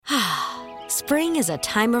Spring is a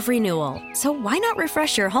time of renewal, so why not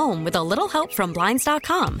refresh your home with a little help from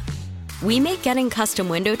Blinds.com? We make getting custom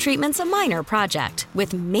window treatments a minor project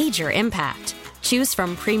with major impact. Choose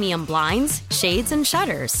from premium blinds, shades, and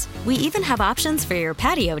shutters. We even have options for your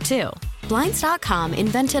patio, too. Blinds.com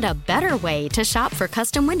invented a better way to shop for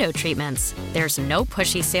custom window treatments. There's no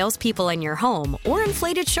pushy salespeople in your home or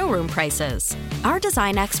inflated showroom prices. Our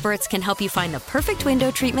design experts can help you find the perfect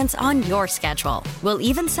window treatments on your schedule. We'll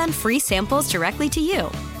even send free samples directly to you.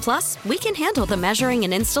 Plus, we can handle the measuring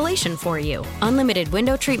and installation for you. Unlimited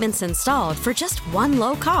window treatments installed for just one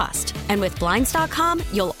low cost. And with Blinds.com,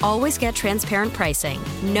 you'll always get transparent pricing.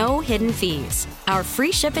 No hidden fees. Our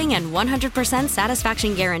free shipping and 100%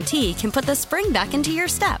 satisfaction guarantee can put the spring back into your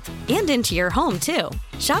step and into your home, too.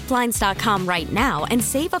 Shop Blinds.com right now and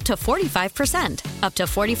save up to 45%. Up to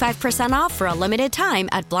 45% off for a limited time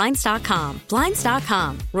at Blinds.com.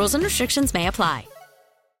 Blinds.com. Rules and restrictions may apply.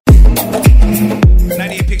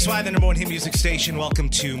 98 PXY, the number one hit music station. Welcome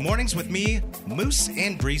to Mornings with me, Moose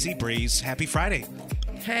and Breezy Breeze. Happy Friday.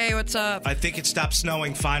 Hey, what's up? I think it stopped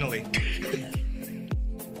snowing finally.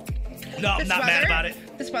 No, I'm not mad about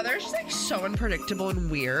it. This weather is just like so unpredictable and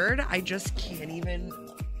weird. I just can't even.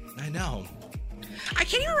 I know. I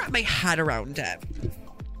can't even wrap my head around it.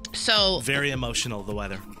 So very emotional, the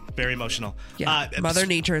weather. Very emotional. Yeah, Mother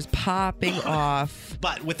Nature is popping off.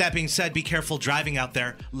 But with that being said, be careful driving out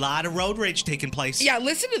there. A lot of road rage taking place. Yeah,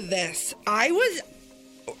 listen to this.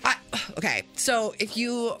 Okay, so if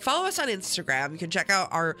you follow us on Instagram, you can check out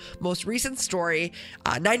our most recent story,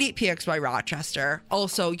 98PXY Rochester.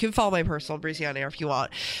 Also, you can follow my personal Breezy on air if you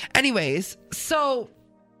want. Anyways, so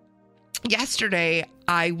yesterday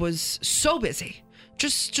I was so busy.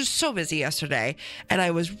 Just so busy yesterday, and I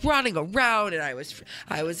was running around, and I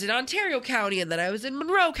was in Ontario County, and then I was in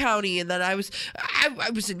Monroe County, and then I was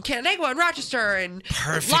in Canandaigua and Rochester and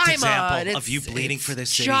perfect Lima, example and of you bleeding for this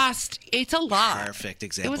city. It's a lot. Perfect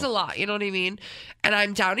example. It was a lot. You know what I mean? And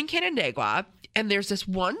I'm down in Canandaigua, and there's this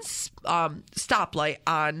one stoplight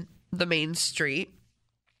on the main street.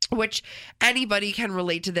 Which anybody can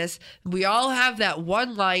relate to this. We all have that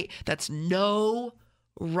one light that's no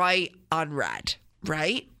right on red.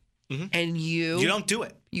 Right? Mm-hmm. And you don't do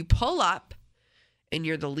it. You pull up and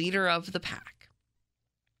you're the leader of the pack.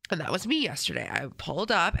 And that was me yesterday. I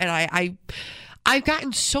pulled up and I've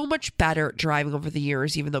gotten so much better at driving over the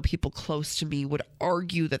years, even though people close to me would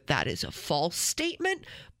argue that that is a false statement.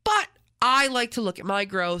 But I like to look at my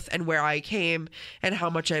growth and where I came and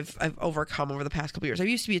how much I've overcome over the past couple of years. I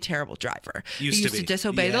used to be a terrible driver. I used to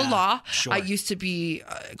disobey the law. Sure. I used to be,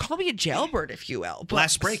 call me a jailbird, if you will. But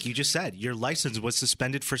last break, you just said your license was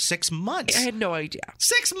suspended for 6 months. I had no idea.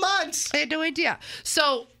 6 months? I had no idea.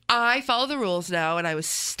 So I follow the rules now, and I was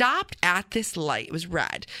stopped at this light. It was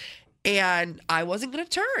red. And I wasn't going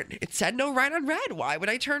to turn. It said no right on red. Why would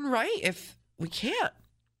I turn right if we can't?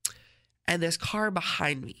 And this car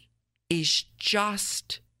behind me is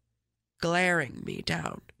just glaring me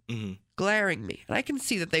down. Mm-hmm. Glaring me. And I can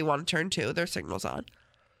see that they want to turn too. Their signal's on.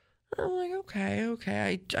 I'm like,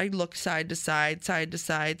 okay. I look side to side.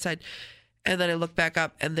 And then I look back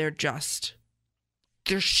up and they're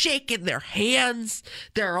shaking their hands.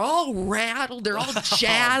 They're all rattled. They're all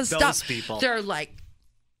jazzed those up. People. They're like,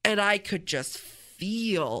 and I could just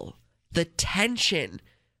feel the tension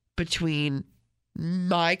between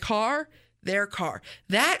my car, their car.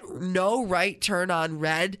 That no right turn on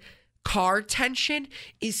red car tension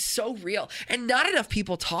is so real. And not enough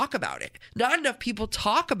people talk about it. Not enough people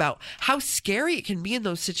talk about how scary it can be in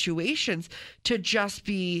those situations to just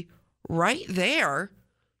be right there.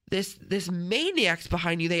 This maniac's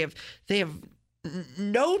behind you. They have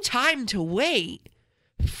no time to wait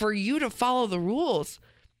for you to follow the rules.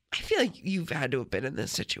 I feel like you've had to have been in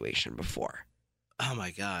this situation before. Oh my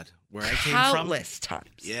God. Where I came from? Countless times.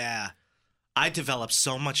 Yeah. I developed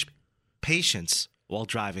so much patience while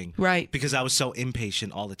driving. Right. Because I was so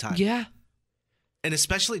impatient all the time. Yeah. And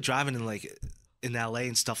especially driving in LA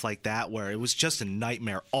and stuff like that, where it was just a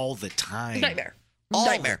nightmare all the time. Nightmare. All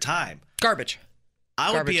the time. Garbage.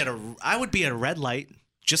 I would be at a red light,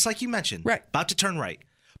 just like you mentioned. Right. About to turn right.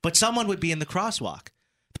 But someone would be in the crosswalk.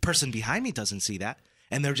 The person behind me doesn't see that.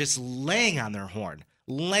 And they're just laying on their horn.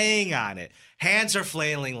 Laying on it. Hands are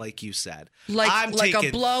flailing, like you said. Like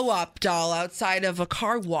a blow-up doll outside of a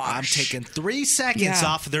car wash. I'm taking 3 seconds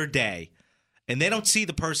off their day. And they don't see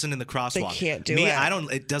the person in the crosswalk. They can't do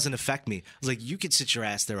it. It doesn't affect me. I was like, you can sit your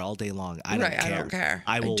ass there all day long. I don't care.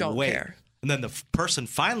 I will wait. Care. And then the person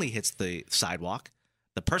finally hits the sidewalk.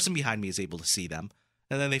 The person behind me is able to see them.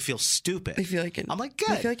 And then they feel stupid. I'm like, good.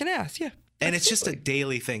 They feel like an ass, yeah. And it's just a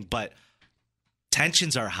daily thing. But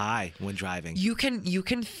Tensions are high when driving. You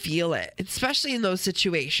can feel it, especially in those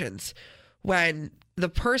situations when the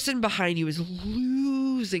person behind you is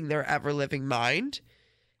losing their ever-living mind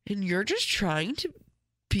and you're just trying to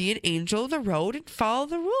be an angel of the road and follow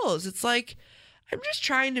the rules. It's like, I'm just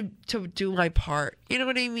trying to do my part. You know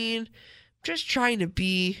what I mean? Just trying to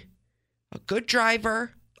be a good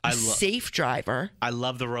driver, a safe driver. I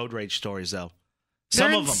love the road rage stories, though.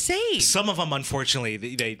 They're insane. Some of them, unfortunately,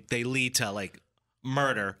 they lead to, like,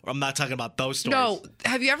 murder. I'm not talking about those stories. No.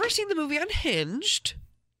 Have you ever seen the movie Unhinged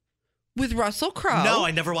with Russell Crowe? No,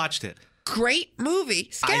 I never watched it. Great movie.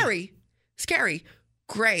 Scary.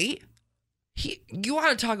 Great. You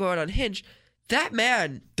want to talk about Unhinged? That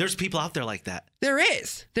man. There's people out there like that. There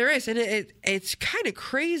is. And it's kind of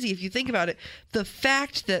crazy if you think about it. The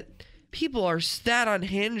fact that people are that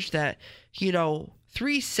unhinged that,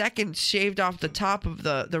 3 seconds shaved off the top of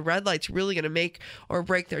the red light's really going to make or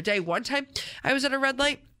break their day. One time I was at a red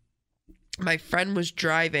light. My friend was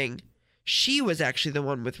driving. She was actually the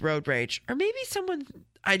one with road rage. Or maybe someone,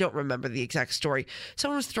 I don't remember the exact story.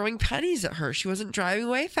 Someone was throwing pennies at her. She wasn't driving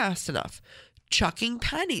away fast enough. Chucking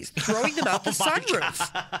pennies, throwing them out the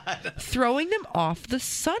sunroof. Throwing them off the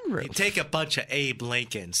sunroof. You take a bunch of Abe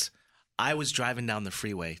Lincolns. I was driving down the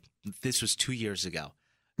freeway. This was 2 years ago.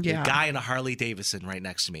 Yeah. A guy in a Harley Davidson right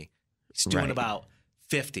next to me. He's doing about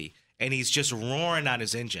 50, and he's just roaring on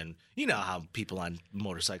his engine. You know how people on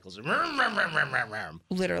motorcycles are.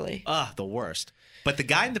 Literally. The worst. But the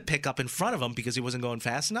guy in the pickup in front of him, because he wasn't going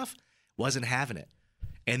fast enough, wasn't having it.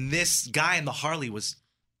 And this guy in the Harley was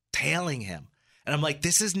tailing him. And I'm like,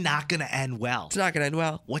 this is not going to end well. It's not going to end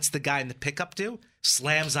well. What's the guy in the pickup do?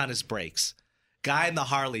 Slams on his brakes. Guy in the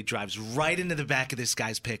Harley drives right into the back of this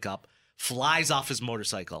guy's pickup, flies off his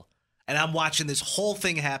motorcycle. And I'm watching this whole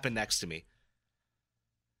thing happen next to me.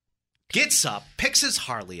 Gets up, picks his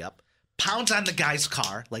Harley up, pounds on the guy's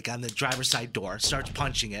car, like on the driver's side door, starts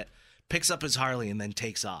punching it, picks up his Harley, and then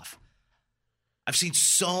takes off. I've seen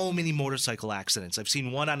so many motorcycle accidents. I've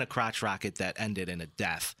seen one on a crotch rocket that ended in a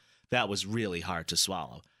death. That was really hard to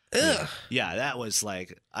swallow. Ugh. Yeah, that was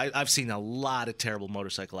like, I've seen a lot of terrible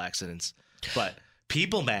motorcycle accidents. But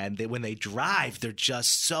people, man, when they drive, they're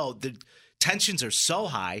just the tensions are so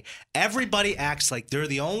high. Everybody acts like they're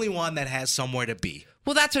the only one that has somewhere to be.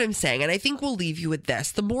 Well, that's what I'm saying. And I think we'll leave you with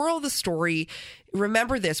this. The moral of the story,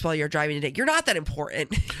 remember this while you're driving today. You're not that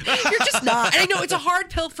important. You're just not. And I know it's a hard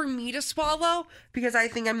pill for me to swallow because I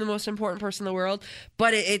think I'm the most important person in the world.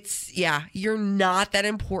 But you're not that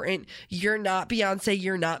important. You're not Beyonce.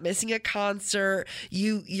 You're not missing a concert.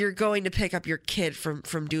 You're going to pick up your kid from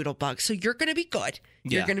Doodlebug. So you're going to be good.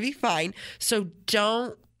 You're going to be fine. So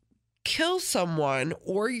don't kill someone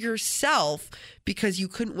or yourself because you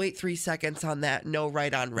couldn't wait 3 seconds on that no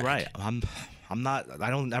right on red. Right. I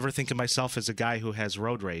don't ever think of myself as a guy who has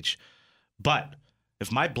road rage. But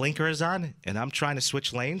if my blinker is on and I'm trying to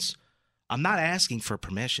switch lanes, I'm not asking for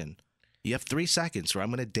permission. You have 3 seconds or I'm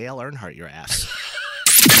going to Dale Earnhardt your ass.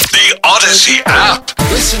 The Odyssey app.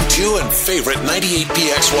 Listen to and favorite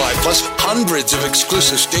 98PXY plus hundreds of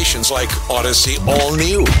exclusive stations like Odyssey All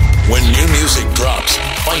New. When new music drops,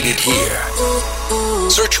 find it here.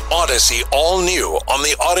 Search Odyssey All New on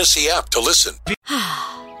the Odyssey app to listen.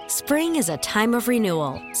 Spring is a time of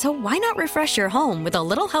renewal, so why not refresh your home with a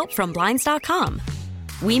little help from Blinds.com?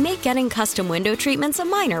 We make getting custom window treatments a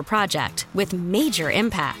minor project with major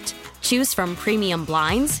impact. Choose from premium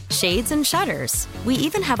blinds, shades, and shutters. We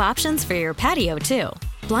even have options for your patio, too.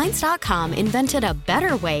 Blinds.com invented a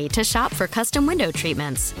better way to shop for custom window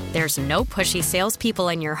treatments. There's no pushy salespeople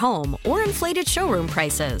in your home or inflated showroom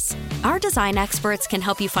prices. Our design experts can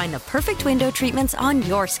help you find the perfect window treatments on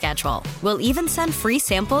your schedule. We'll even send free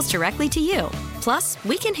samples directly to you. Plus,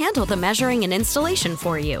 we can handle the measuring and installation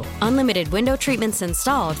for you. Unlimited window treatments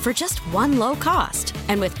installed for just one low cost.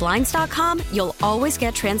 And with Blinds.com, you'll always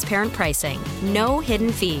get transparent pricing. No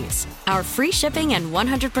hidden fees. Our free shipping and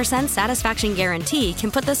 100% satisfaction guarantee can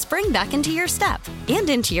put the spring back into your step and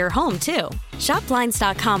into your home, too. Shop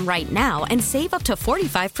Blinds.com right now and save up to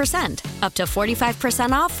 45%. Up to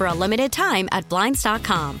 45% off for a limited time at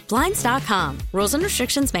Blinds.com. Blinds.com. Rules and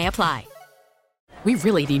restrictions may apply. We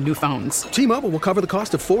really need new phones. T-Mobile will cover the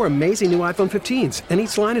cost of 4 amazing new iPhone 15s, and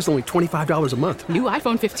each line is only $25 a month. New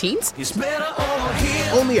iPhone 15s? It's better over here.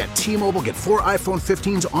 Only at T-Mobile, get 4 iPhone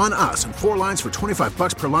 15s on us and 4 lines for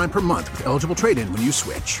 $25 per line per month with eligible trade-in when you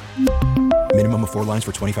switch. Minimum of 4 lines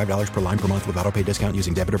for $25 per line per month with autopay discount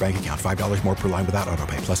using debit or bank account. $5 more per line without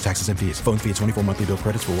autopay, plus taxes and fees. Phone fee at 24 monthly bill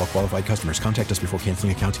credits for well-qualified customers. Contact us before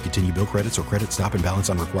canceling account to continue bill credits or credit stop and balance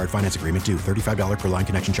on required finance agreement due. $35 per line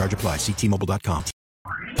connection charge applies. See T-Mobile.com.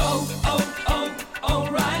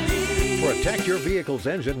 For a Protect your vehicle's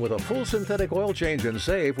engine with a full synthetic oil change and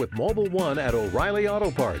save with Mobil 1 at O'Reilly Auto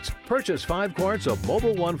Parts. Purchase 5 quarts of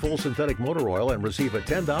Mobil 1 full synthetic motor oil and receive a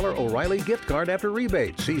 $10 O'Reilly gift card after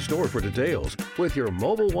rebate. See store for details. With your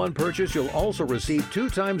Mobil 1 purchase, you'll also receive 2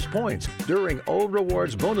 times points during Old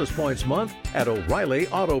Rewards Bonus Points Month at O'Reilly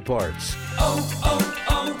Auto Parts.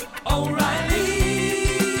 O'Reilly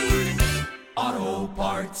Auto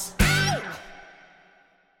Parts.